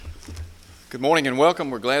Good morning and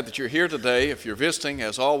welcome. We're glad that you're here today. If you're visiting,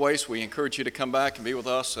 as always, we encourage you to come back and be with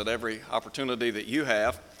us at every opportunity that you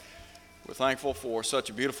have. We're thankful for such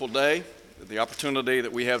a beautiful day, the opportunity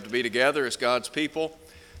that we have to be together as God's people,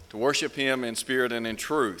 to worship Him in spirit and in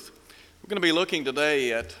truth. We're going to be looking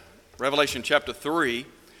today at Revelation chapter 3,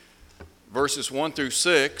 verses 1 through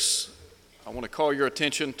 6. I want to call your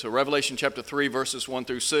attention to Revelation chapter 3, verses 1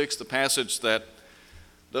 through 6, the passage that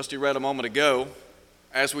Dusty read a moment ago,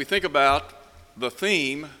 as we think about the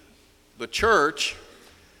theme, the church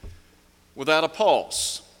without a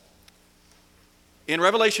pulse. In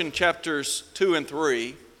Revelation chapters 2 and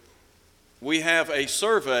 3, we have a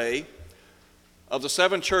survey of the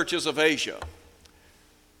 7 churches of Asia.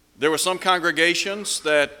 There were some congregations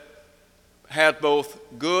that had both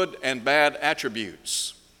good and bad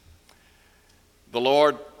attributes. The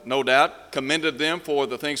Lord, no doubt, commended them for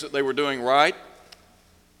the things that they were doing right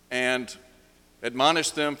and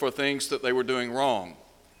admonished them for things that they were doing wrong.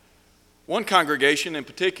 One congregation in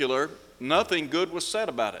particular, nothing good was said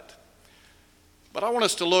about it. But I want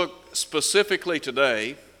us to look specifically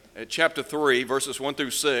today at chapter 3, verses 1 through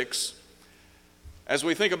 6, as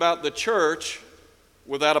we think about the church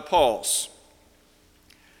without a pulse.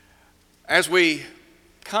 As we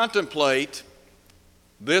contemplate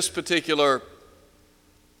this particular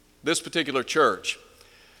church,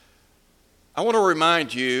 I want to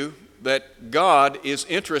remind you that God is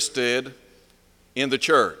interested in the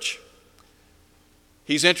church.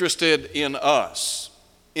 He's interested in us,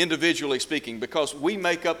 individually speaking, because we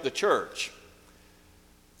make up the church.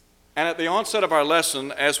 And at the onset of our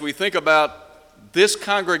lesson, as we think about this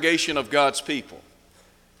congregation of God's people,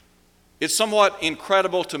 it's somewhat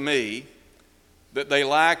incredible to me that they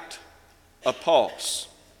lacked a pulse,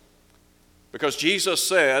 because Jesus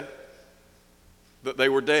said that they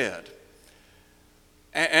were dead.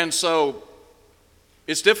 And so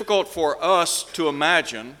it's difficult for us to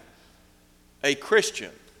imagine a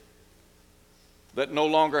Christian that no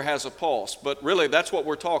longer has a pulse, but really that's what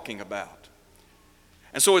we're talking about.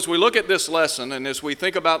 And so as we look at this lesson and as we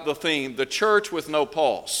think about the theme, the church with no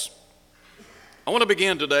pulse, I want to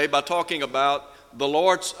begin today by talking about the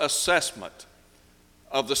Lord's assessment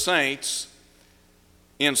of the saints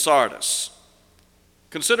in Sardis.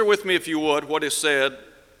 Consider with me, if you would, what is said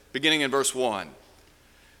beginning in verse 1.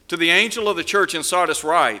 To the angel of the church in Sardis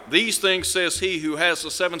write, these things says he who has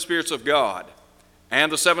the 7 spirits of God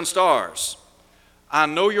and the 7 stars. I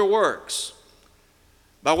know your works.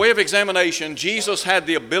 By way of examination, Jesus had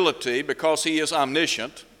the ability, because he is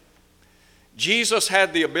omniscient, Jesus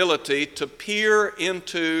had the ability to peer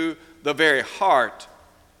into the very heart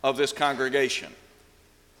of this congregation.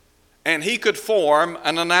 And he could form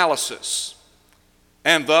an analysis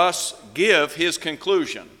and thus give his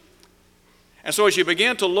conclusion. And so as you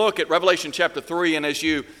begin to look at Revelation chapter 3 and as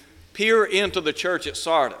you peer into the church at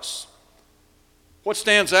Sardis, what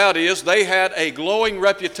stands out is they had a glowing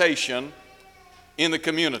reputation in the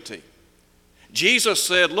community. Jesus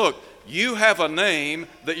said, look, you have a name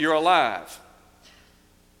that you're alive.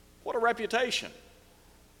 What a reputation.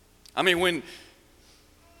 I mean, when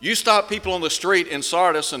you stop people on the street in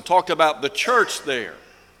Sardis and talked about the church there,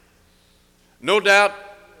 no doubt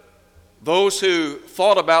those who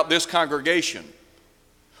thought about this congregation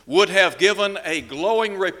would have given a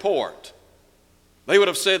glowing report. They would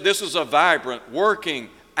have said this is a vibrant, working,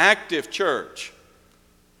 active church.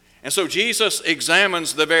 And so Jesus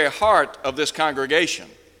examines the very heart of this congregation.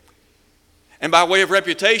 And by way of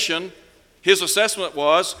reputation, his assessment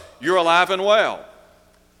was, you're alive and well.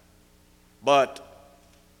 But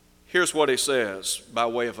here's what he says by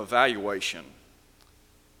way of evaluation.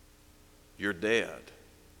 You're dead.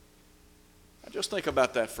 Just think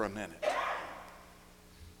about that for a minute.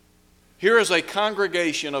 Here is a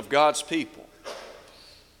congregation of God's people.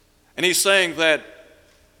 And he's saying that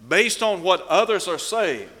based on what others are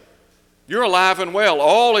saying, you're alive and well,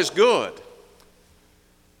 all is good.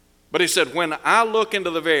 But he said, when I look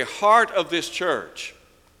into the very heart of this church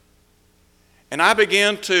and I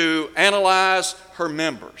begin to analyze her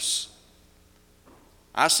members,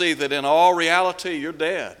 I see that in all reality, you're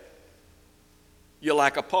dead. You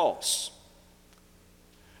lack a pulse.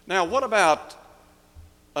 Now, what about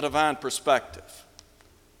a divine perspective?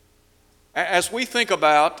 As we think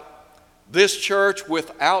about this church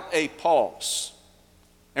without a pulse,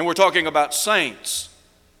 and we're talking about saints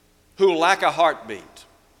who lack a heartbeat,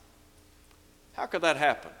 how could that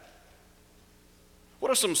happen?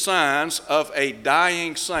 What are some signs of a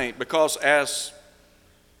dying saint? Because as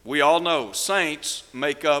we all know, saints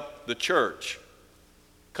make up the church,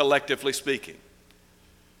 collectively speaking.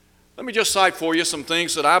 Let me just cite for you some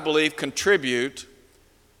things that I believe contribute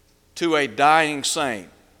to a dying saint.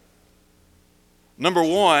 Number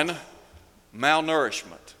one,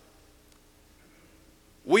 malnourishment.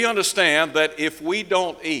 We understand that if we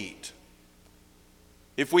don't eat,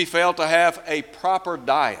 if we fail to have a proper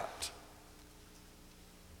diet,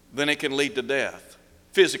 then it can lead to death,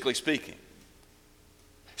 physically speaking.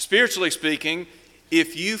 Spiritually speaking,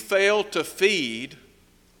 if you fail to feed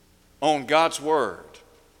on God's Word,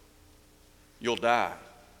 you'll die.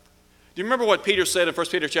 Do you remember what Peter said in 1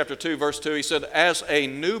 Peter chapter 2, verse 2? He said, as a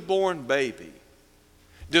newborn baby,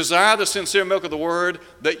 desire the sincere milk of the Word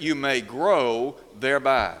that you may grow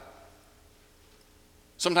thereby.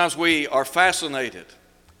 Sometimes we are fascinated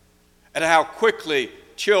at how quickly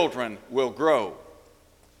children will grow.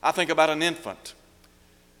 I think about an infant.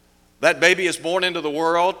 That baby is born into the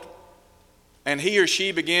world, and he or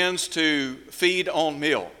she begins to feed on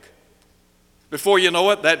milk. Before you know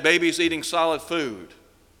it, that baby's eating solid food.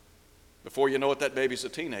 Before you know it, that baby's a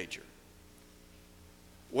teenager.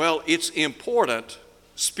 Well, it's important,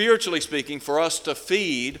 spiritually speaking, for us to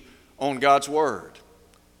feed on God's Word.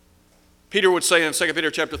 Peter would say in 2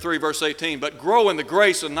 Peter chapter 3, verse 18, but grow in the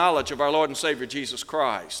grace and knowledge of our Lord and Savior Jesus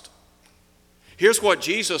Christ. Here's what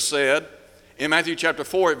Jesus said in Matthew chapter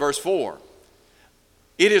 4 at verse 4.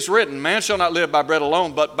 It is written, man shall not live by bread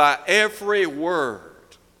alone, but by every word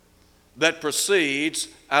that proceeds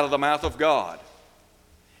out of the mouth of God.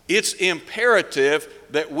 It's imperative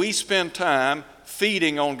that we spend time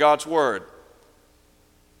feeding on God's Word.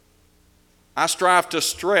 I strive to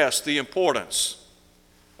stress the importance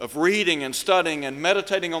of reading and studying and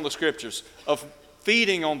meditating on the Scriptures, of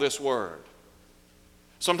feeding on this Word.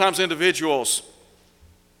 Sometimes individuals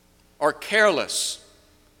are careless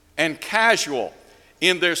and casual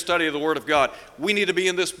in their study of the Word of God. We need to be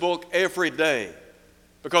in this book every day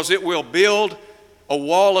because it will build a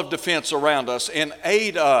wall of defense around us and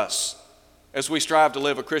aid us as we strive to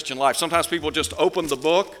live a Christian life. Sometimes people just open the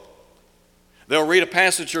book, they'll read a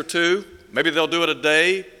passage or two, maybe they'll do it a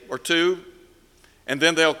day or two, and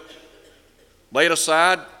then they'll lay it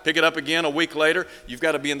aside, pick it up again a week later. You've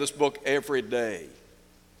got to be in this book every day.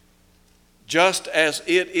 Just as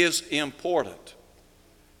it is important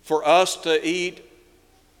for us to eat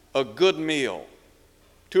a good meal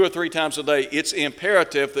 2 or 3 times a day, it's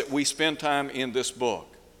imperative that we spend time in this book.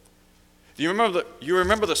 Do you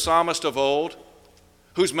remember the psalmist of old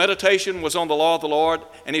whose meditation was on the law of the Lord?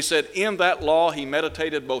 And he said, in that law he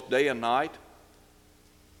meditated both day and night.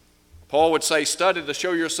 Paul would say, study to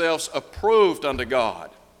show yourselves approved unto God.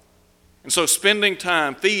 And so spending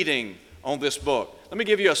time feeding on this book. Let me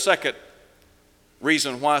give you a second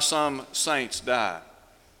reason why some saints die.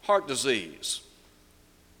 Heart disease.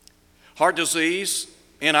 Heart disease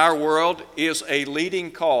in our world is a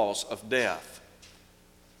leading cause of death.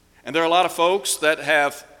 And there are a lot of folks that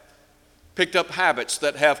have picked up habits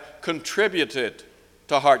that have contributed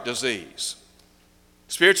to heart disease.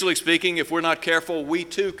 Spiritually speaking, if we're not careful, we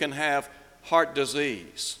too can have heart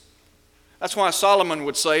disease. That's why Solomon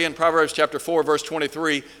would say in Proverbs chapter 4, verse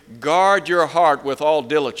 23, guard your heart with all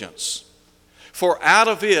diligence, for out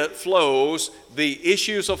of it flows the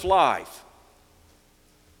issues of life.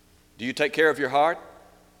 Do you take care of your heart?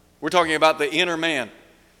 We're talking about the inner man.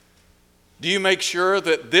 Do you make sure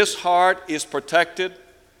that this heart is protected?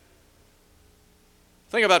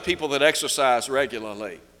 Think about people that exercise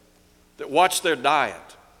regularly, that watch their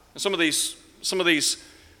diet. And some of these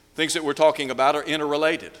things that we're talking about are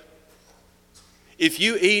interrelated. If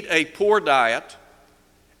you eat a poor diet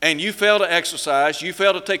and you fail to exercise, you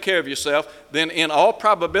fail to take care of yourself, then in all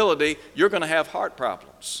probability, you're going to have heart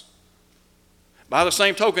problems. By the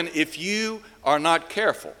same token, if you are not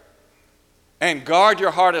careful and guard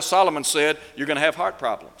your heart, as Solomon said, you're going to have heart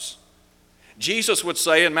problems. Jesus would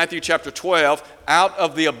say in Matthew chapter 12, out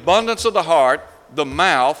of the abundance of the heart, the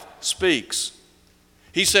mouth speaks.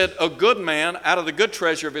 He said, a good man out of the good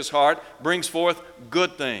treasure of his heart brings forth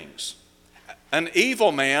good things. An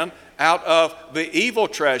evil man out of the evil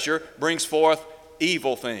treasure brings forth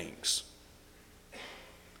evil things.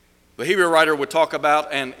 The Hebrew writer would talk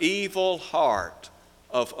about an evil heart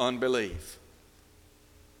of unbelief.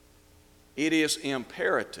 It is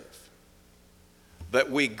imperative that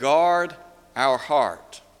we guard our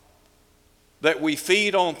heart, that we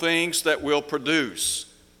feed on things that will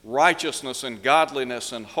produce righteousness and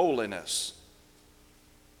godliness and holiness.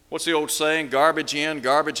 What's the old saying? Garbage in,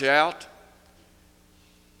 garbage out.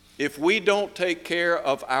 If we don't take care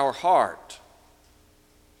of our heart,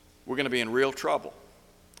 we're going to be in real trouble.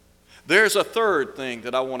 There's a third thing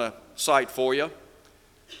that I want to cite for you,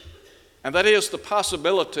 and that is the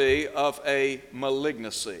possibility of a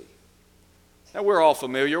malignancy. Now, we're all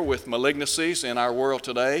familiar with malignancies in our world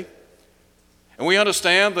today, and we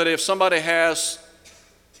understand that if somebody has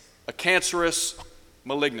a cancerous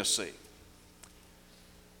malignancy,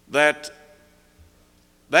 that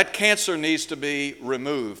cancer needs to be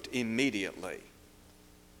removed immediately.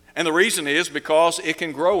 And the reason is because it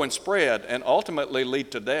can grow and spread and ultimately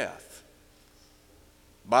lead to death.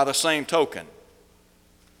 By the same token,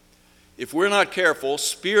 if we're not careful,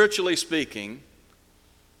 spiritually speaking,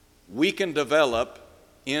 we can develop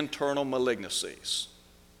internal malignancies,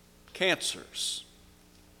 cancers,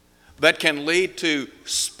 that can lead to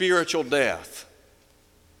spiritual death.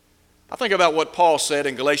 I think about what Paul said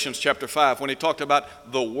in Galatians chapter 5 when he talked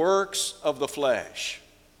about the works of the flesh: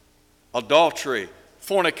 adultery,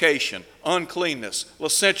 fornication, uncleanness,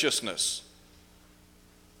 licentiousness.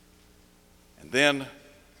 And then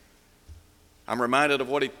I'm reminded of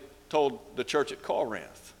what he told the church at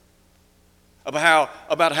Corinth about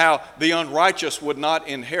how the unrighteous would not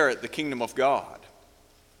inherit the kingdom of God.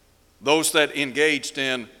 Those that engaged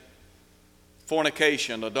in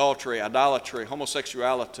fornication, adultery, idolatry,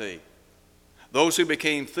 homosexuality, those who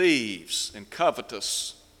became thieves and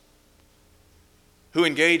covetous, who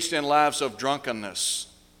engaged in lives of drunkenness,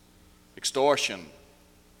 extortion,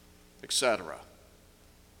 etc.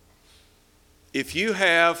 If you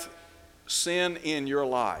have sin in your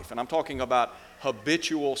life, and I'm talking about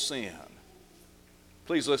habitual sin,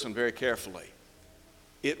 please listen very carefully.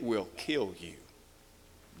 It will kill you.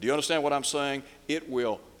 Do you understand what I'm saying? It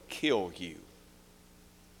will kill you.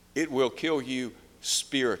 It will kill you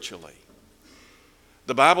spiritually.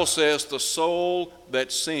 The Bible says the soul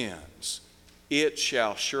that sins, it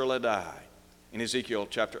shall surely die, in Ezekiel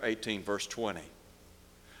chapter 18, verse 20.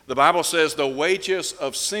 The Bible says the wages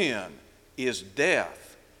of sin is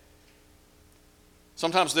death.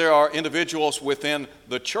 Sometimes there are individuals within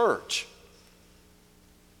the church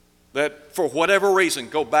that, for whatever reason,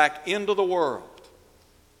 go back into the world,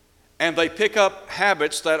 and they pick up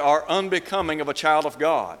habits that are unbecoming of a child of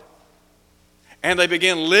God. And they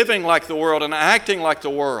begin living like the world and acting like the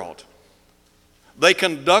world. They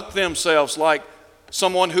conduct themselves like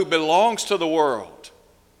someone who belongs to the world.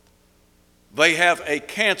 They have a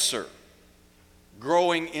cancer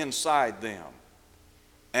growing inside them,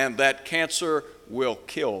 and that cancer will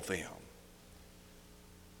kill them.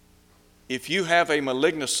 If you have a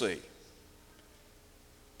malignancy,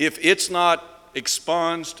 if it's not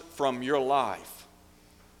expunged from your life,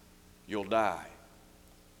 you'll die.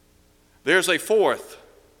 There's a fourth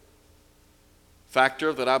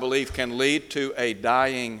factor that I believe can lead to a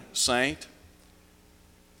dying saint,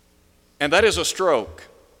 and that is a stroke.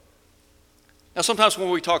 Now, sometimes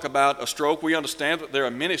when we talk about a stroke, we understand that there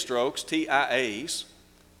are many strokes, TIAs,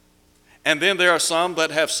 and then there are some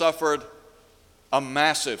that have suffered a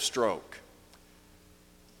massive stroke.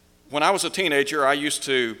 When I was a teenager, I used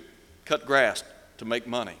to cut grass to make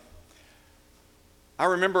money. I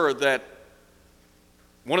remember that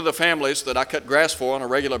one of the families that I cut grass for on a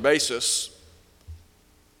regular basis,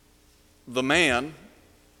 the man,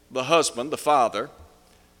 the husband, the father,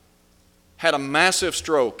 had a massive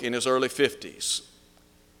stroke in his early 50s.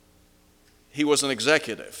 He was an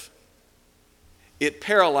executive. It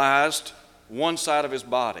paralyzed one side of his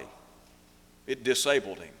body. It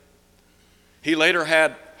disabled him. He later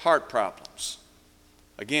had heart problems.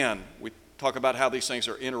 Again, we talk about how these things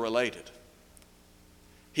are interrelated.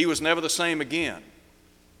 He was never the same again.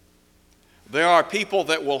 There are people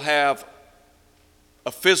that will have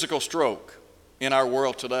a physical stroke in our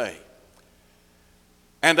world today.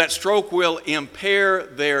 And that stroke will impair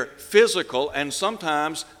their physical and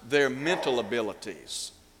sometimes their mental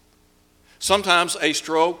abilities. Sometimes a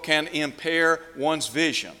stroke can impair one's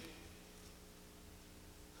vision.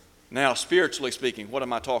 Now, spiritually speaking, what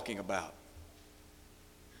am I talking about?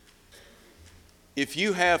 If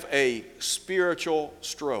you have a spiritual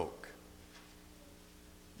stroke,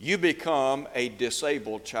 you become a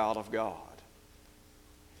disabled child of God.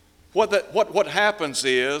 What happens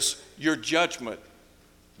is your judgment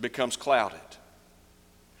becomes clouded.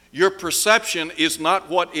 Your perception is not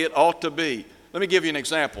what it ought to be. Let me give you an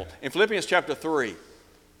example. In Philippians chapter 3,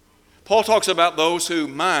 Paul talks about those who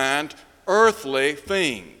mind earthly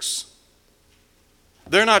things.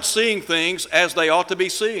 They're not seeing things as they ought to be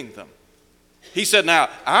seeing them. He said, now,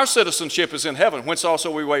 our citizenship is in heaven, whence also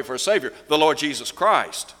we wait for a Savior, the Lord Jesus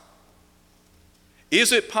Christ.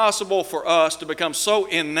 Is it possible for us to become so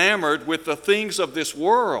enamored with the things of this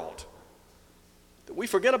world that we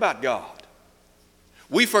forget about God?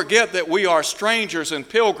 We forget that we are strangers and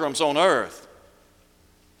pilgrims on earth.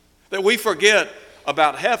 That we forget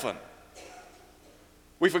about heaven.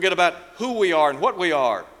 We forget about who we are and what we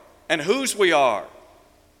are and whose we are.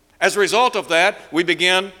 As a result of that, we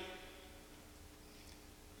begin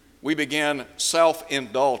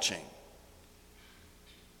self-indulging.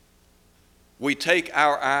 we take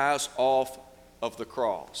our eyes off of the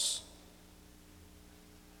cross.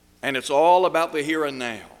 And it's all about the here and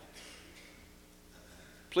now.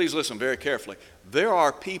 Please listen very carefully. There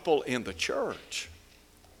are people in the church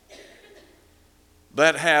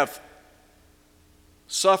that have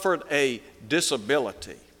suffered a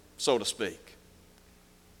disability, so to speak.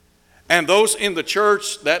 And those in the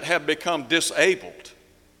church that have become disabled,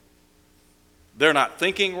 they're not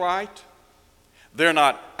thinking right, they're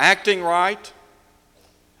not acting right,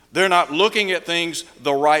 they're not looking at things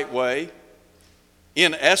the right way.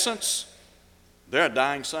 In essence, they're a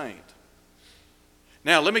dying saint.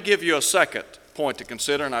 Now, let me give you a second point to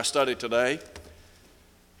consider in our study today,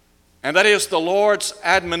 and that is the Lord's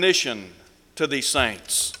admonition to these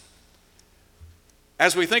saints.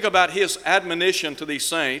 As we think about His admonition to these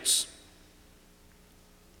saints,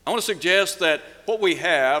 I want to suggest that what we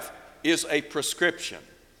have is a prescription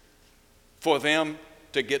for them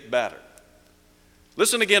to get better.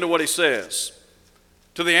 Listen again to what He says.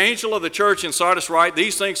 To the angel of the church in Sardis write,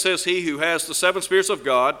 these things says He who has the 7 spirits of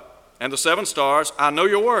God and the 7 stars, I know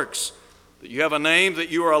your works, that you have a name, that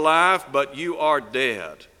you are alive, but you are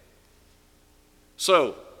dead.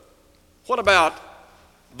 So, what about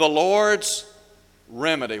the Lord's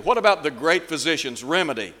remedy? What about the great physician's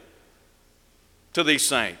remedy to these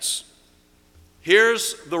saints?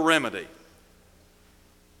 Here's the remedy.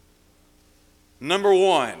 Number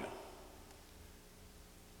 1,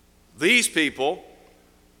 these people,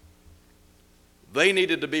 they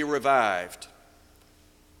needed to be revived.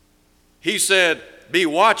 He said, be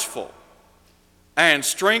watchful and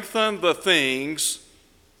strengthen the things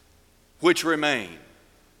which remain,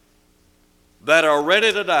 that are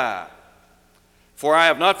ready to die, for I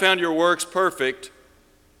have not found your works perfect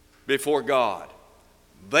before God.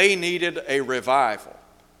 They needed a revival.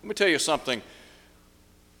 Let me tell you something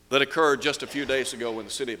that occurred just a few days ago in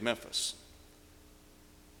the city of Memphis.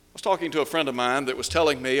 I was talking to a friend of mine that was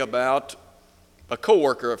telling me about a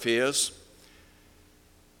coworker of his,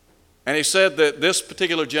 and he said that this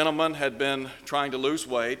particular gentleman had been trying to lose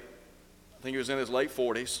weight. I think he was in his late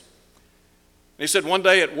 40s. And he said one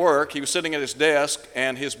day at work, he was sitting at his desk,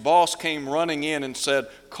 and his boss came running in and said,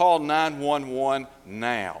 call 911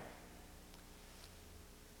 now.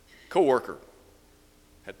 Coworker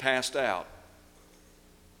had passed out,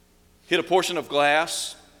 hit a portion of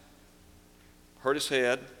glass, hurt his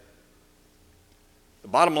head. The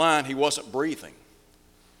bottom line, he wasn't breathing.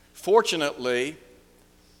 Fortunately,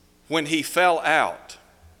 when he fell out,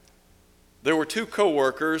 there were 2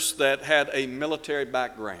 coworkers that had a military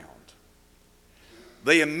background.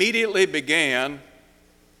 They immediately began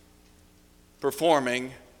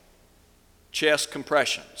performing chest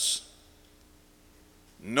compressions.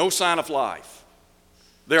 No sign of life.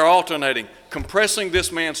 They're alternating, compressing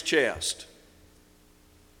this man's chest.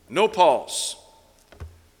 No pulse.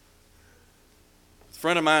 A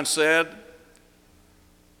friend of mine said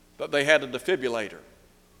that they had a defibrillator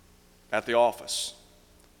at the office.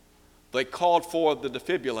 They called for the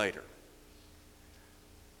defibrillator.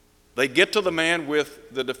 They get to the man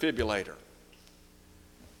with the defibrillator.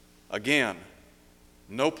 Again,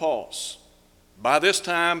 no pulse. By this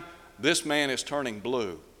time, this man is turning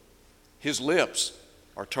blue. His lips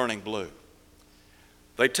are turning blue.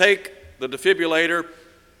 They take the defibrillator,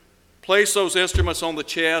 place those instruments on the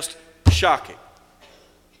chest, shocking.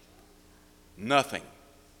 Nothing.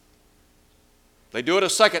 They do it a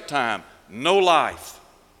second time, no life.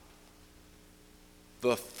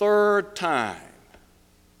 The third time,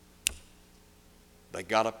 they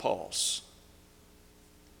got a pulse.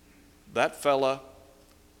 That fella,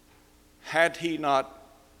 had he not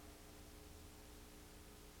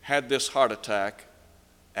had this heart attack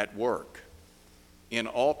at work, in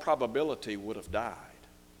all probability would have died.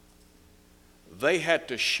 They had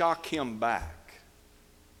to shock him back.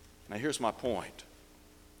 Now here's my point.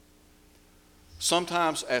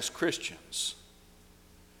 Sometimes as Christians,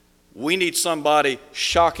 we need somebody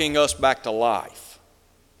shocking us back to life.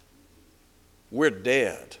 We're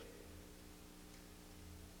dead.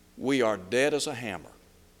 We are dead as a hammer.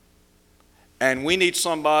 And we need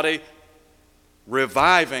somebody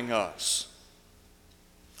reviving us.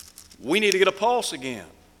 We need to get a pulse again.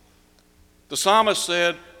 The psalmist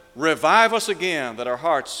said, revive us again that our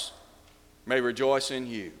hearts may rejoice in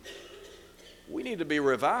you. We need to be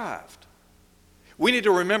revived. We need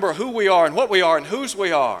to remember who we are and what we are and whose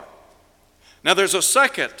we are. Now there's a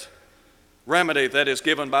second remedy that is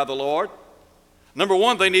given by the Lord. Number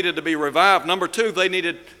 1, they needed to be revived. Number 2, they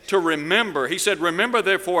needed to remember. He said, remember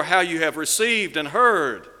therefore how you have received and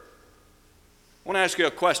heard. I want to ask you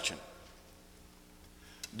a question.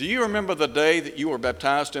 Do you remember the day that you were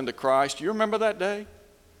baptized into Christ? Do you remember that day?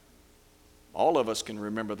 All of us can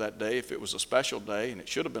remember that day if it was a special day, and it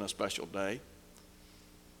should have been a special day.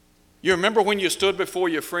 You remember when you stood before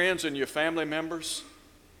your friends and your family members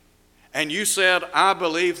and you said, I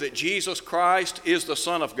believe that Jesus Christ is the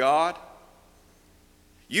Son of God?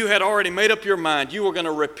 You had already made up your mind. You were going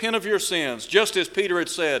to repent of your sins, just as Peter had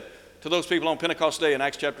said to those people on Pentecost Day in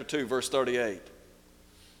Acts chapter 2, verse 38.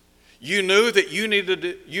 You knew that you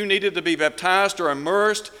needed to be baptized or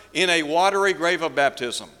immersed in a watery grave of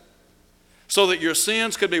baptism so that your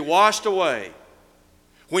sins could be washed away.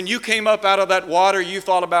 When you came up out of that water, you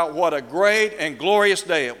thought about what a great and glorious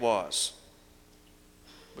day it was,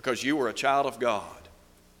 because you were a child of God.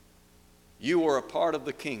 You were a part of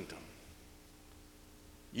the kingdom.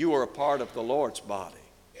 You were a part of the Lord's body.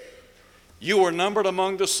 You were numbered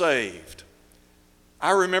among the saved.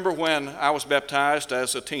 I remember when I was baptized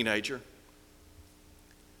as a teenager,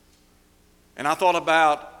 and I thought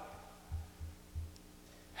about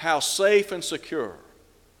how safe and secure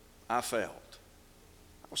I felt.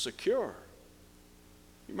 I was secure.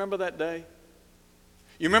 You remember that day?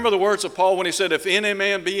 You remember the words of Paul when he said, if any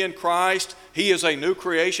man be in Christ, he is a new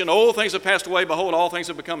creation. Old things have passed away, behold, all things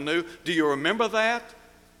have become new. Do you remember that?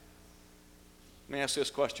 Let me ask this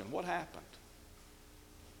question. What happened?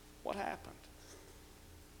 What happened?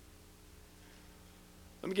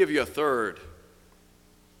 Let me give you a third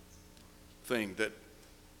thing that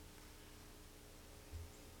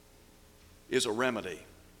is a remedy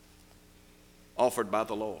offered by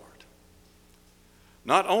the Lord.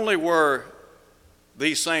 Not only were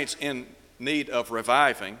these saints in need of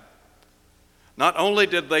reviving, not only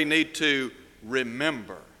did they need to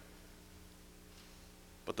remember,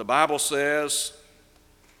 but the Bible says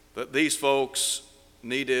that these folks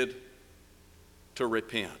needed to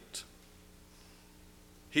repent.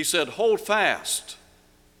 He said, hold fast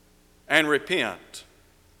and repent.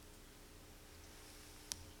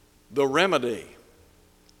 The remedy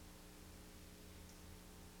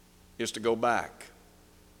is to go back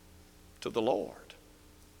to the Lord.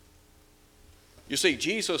 You see,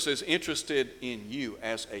 Jesus is interested in you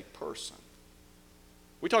as a person.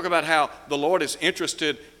 We talk about how the Lord is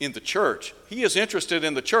interested in the church. He is interested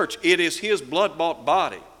in the church. It is His blood-bought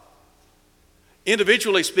body.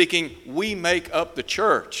 Individually speaking, we make up the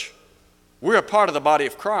church. We're a part of the body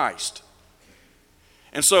of Christ.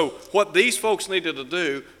 And so what these folks needed to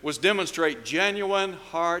do was demonstrate genuine,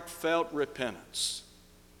 heartfelt repentance.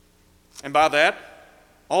 And by that,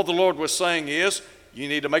 all the Lord was saying is, you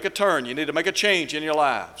need to make a turn. You need to make a change in your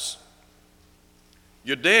lives.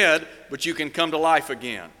 You're dead, but you can come to life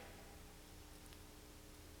again.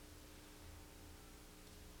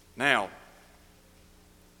 Now,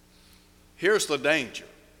 here's the danger.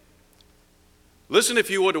 Listen, if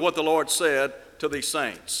you would, to what the Lord said to these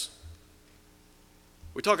saints.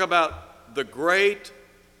 We talk about the great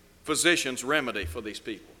physician's remedy for these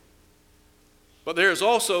people. But there's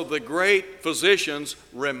also the great physician's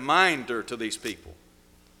reminder to these people.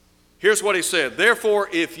 Here's what he said. Therefore,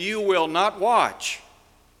 if you will not watch,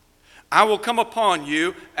 I will come upon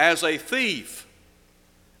you as a thief,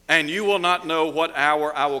 and you will not know what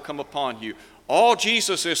hour I will come upon you. All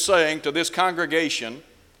Jesus is saying to this congregation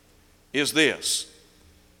is this.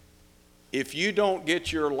 If you don't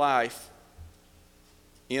get your life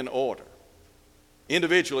in order,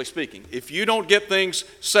 individually speaking, if you don't get things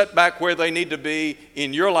set back where they need to be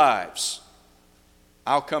in your lives,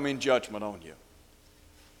 I'll come in judgment on you.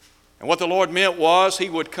 And what the Lord meant was He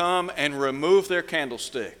would come and remove their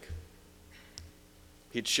candlestick.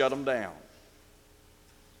 He'd shut them down.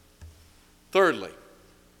 Thirdly,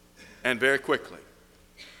 and very quickly,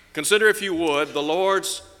 consider, if you would, the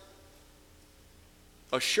Lord's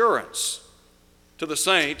assurance to the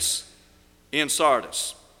saints in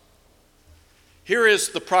Sardis. Here is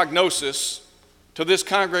the prognosis to this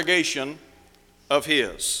congregation of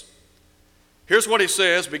His. Here's what He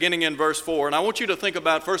says, beginning in verse 4, and I want you to think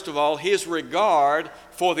about, first of all, His regard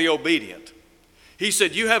for the obedient. He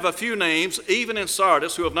said, you have a few names, even in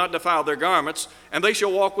Sardis, who have not defiled their garments, and they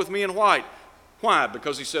shall walk with me in white. Why?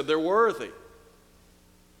 Because He said they're worthy.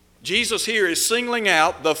 Jesus here is singling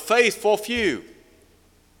out the faithful few.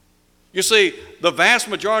 You see, the vast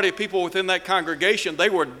majority of people within that congregation, they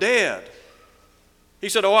were dead. He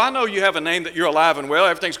said, oh, I know you have a name that you're alive and well,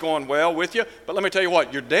 everything's going well with you, but let me tell you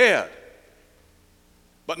what, you're dead.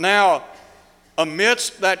 But now,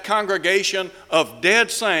 amidst that congregation of dead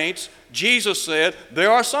saints, Jesus said,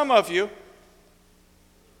 there are some of you,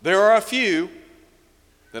 there are a few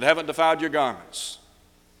that haven't defiled your garments.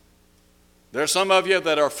 There are some of you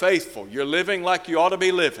that are faithful. You're living like you ought to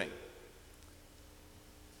be living.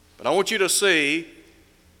 But I want you to see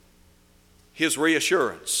His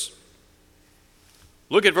reassurance.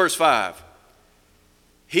 Look at verse 5.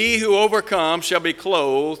 He who overcomes shall be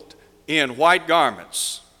clothed in white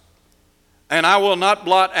garments. And I will not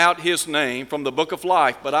blot out his name from the book of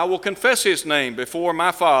life, but I will confess his name before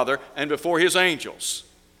my Father and before his angels.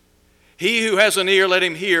 He who has an ear, let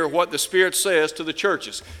him hear what the Spirit says to the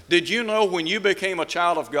churches. Did you know when you became a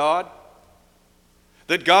child of God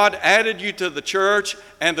that God added you to the church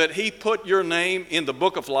and that he put your name in the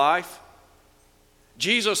book of life?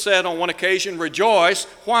 Jesus said on one occasion, rejoice.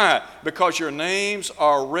 Why? Because your names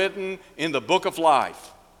are written in the book of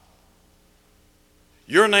life.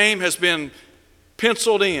 Your name has been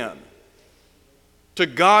penciled in to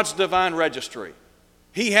God's divine registry.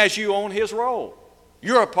 He has you on his roll.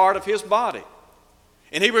 You're a part of his body.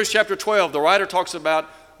 In Hebrews chapter 12, the writer talks about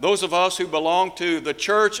those of us who belong to the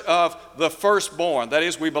church of the firstborn. That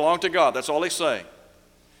is, we belong to God. That's all he's saying.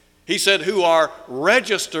 He said, who are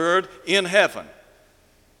registered in heaven.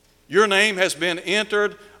 Your name has been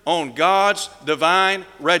entered on God's divine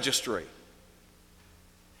registry.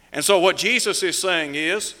 And so what Jesus is saying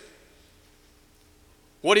is,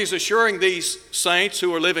 what he's assuring these saints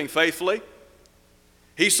who are living faithfully,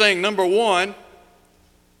 he's saying, number one,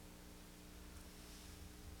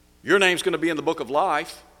 your name's going to be in the book of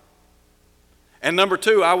life. And number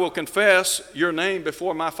two, I will confess your name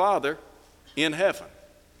before my Father in heaven.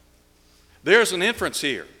 There's an inference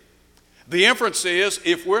here. The inference is,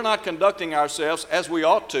 if we're not conducting ourselves as we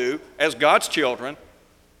ought to, as God's children,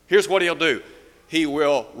 here's what he'll do. He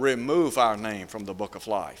will remove our name from the book of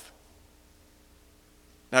life.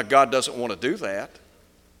 Now, God doesn't want to do that.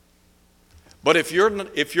 But if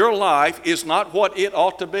your life is not what it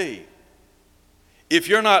ought to be, if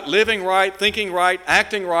you're not living right, thinking right,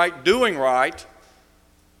 acting right, doing right,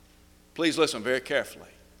 please listen very carefully.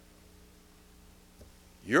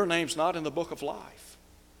 Your name's not in the book of life.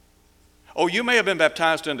 Oh, you may have been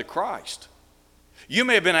baptized into Christ. You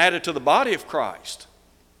may have been added to the body of Christ.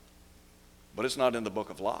 But it's not in the book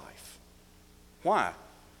of life. Why?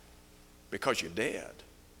 Because you're dead.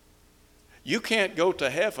 You can't go to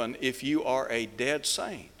heaven if you are a dead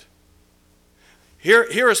saint. Here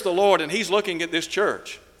is the Lord, and he's looking at this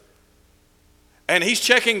church. And he's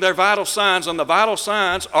checking their vital signs, and the vital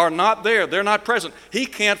signs are not there. They're not present. He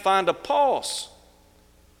can't find a pulse.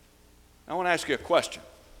 I want to ask you a question.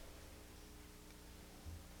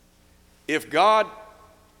 If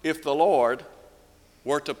the Lord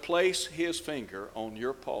were to place his finger on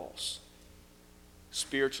your pulse,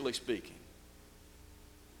 spiritually speaking,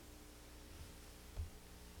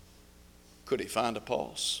 could he find a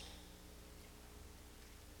pulse?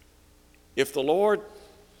 If the Lord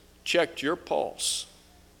checked your pulse,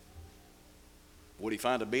 would he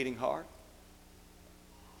find a beating heart?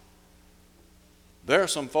 There are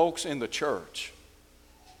some folks in the church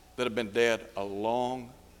that have been dead a long,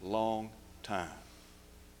 long time.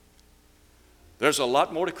 There's a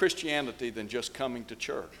lot more to Christianity than just coming to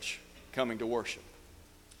church, coming to worship.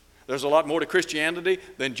 There's a lot more to Christianity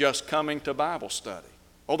than just coming to Bible study.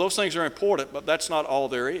 Oh, those things are important, but that's not all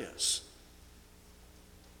there is.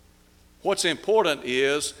 What's important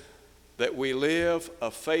is that we live a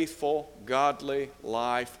faithful, godly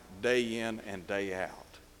life day in and day out.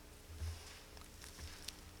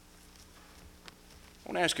 I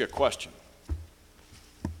want to ask you a question.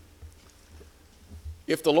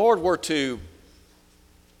 If the Lord were to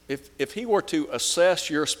If he were to assess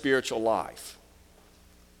your spiritual life,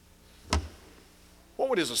 what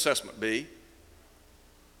would his assessment be?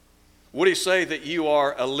 Would he say that you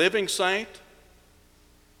are a living saint,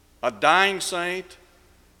 a dying saint,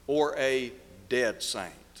 or a dead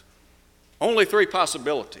saint? Only three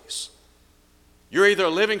possibilities. You're either a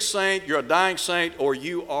living saint, you're a dying saint, or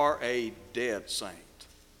you are a dead saint.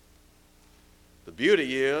 The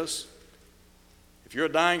beauty is, if you're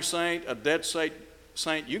a dying saint, a dead saint,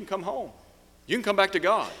 you can come home. You can come back to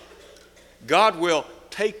God. God will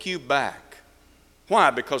take you back. Why?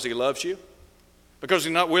 Because he loves you. Because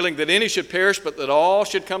he's not willing that any should perish, but that all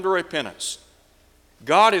should come to repentance.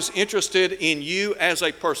 God is interested in you as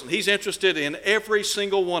a person. He's interested in every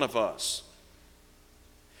single one of us.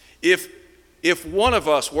 If one of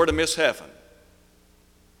us were to miss heaven,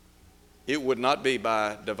 it would not be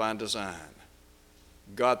by divine design.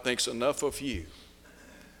 God thinks enough of you.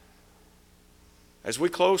 As we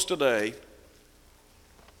close today,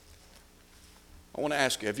 I want to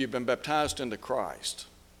ask you, have you been baptized into Christ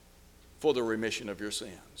for the remission of your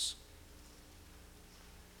sins?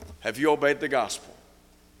 Have you obeyed the gospel?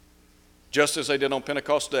 Just as they did on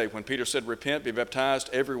Pentecost Day when Peter said, repent, be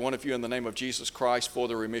baptized, every one of you in the name of Jesus Christ for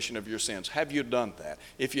the remission of your sins. Have you done that?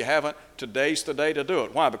 If you haven't, today's the day to do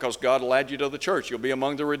it. Why? Because God will add you to the church. You'll be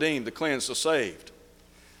among the redeemed, the cleansed, the saved.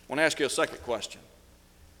 I want to ask you a second question.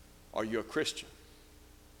 Are you a Christian?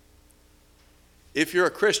 If you're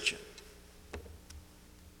a Christian,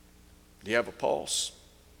 do you have a pulse?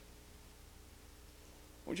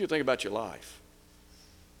 What do you think about your life?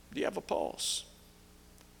 Do you have a pulse?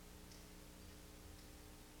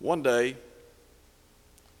 One day,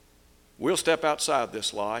 we'll step outside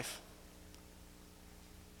this life,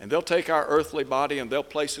 and they'll take our earthly body and they'll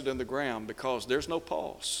place it in the ground because there's no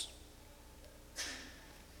pulse.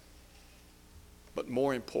 But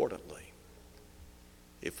more importantly,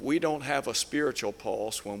 if we don't have a spiritual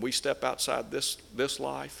pulse when we step outside this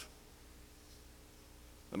life,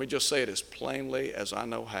 let me just say it as plainly as I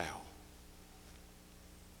know how.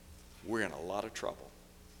 We're in a lot of trouble.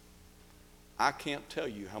 I can't tell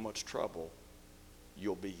you how much trouble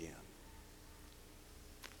you'll be in.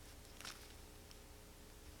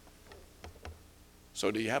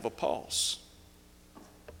 So do you have a pulse?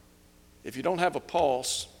 If you don't have a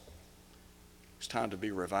pulse, it's time to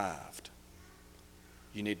be revived.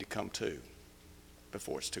 You need to come to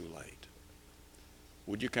before it's too late.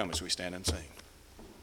 Would you come as we stand and sing?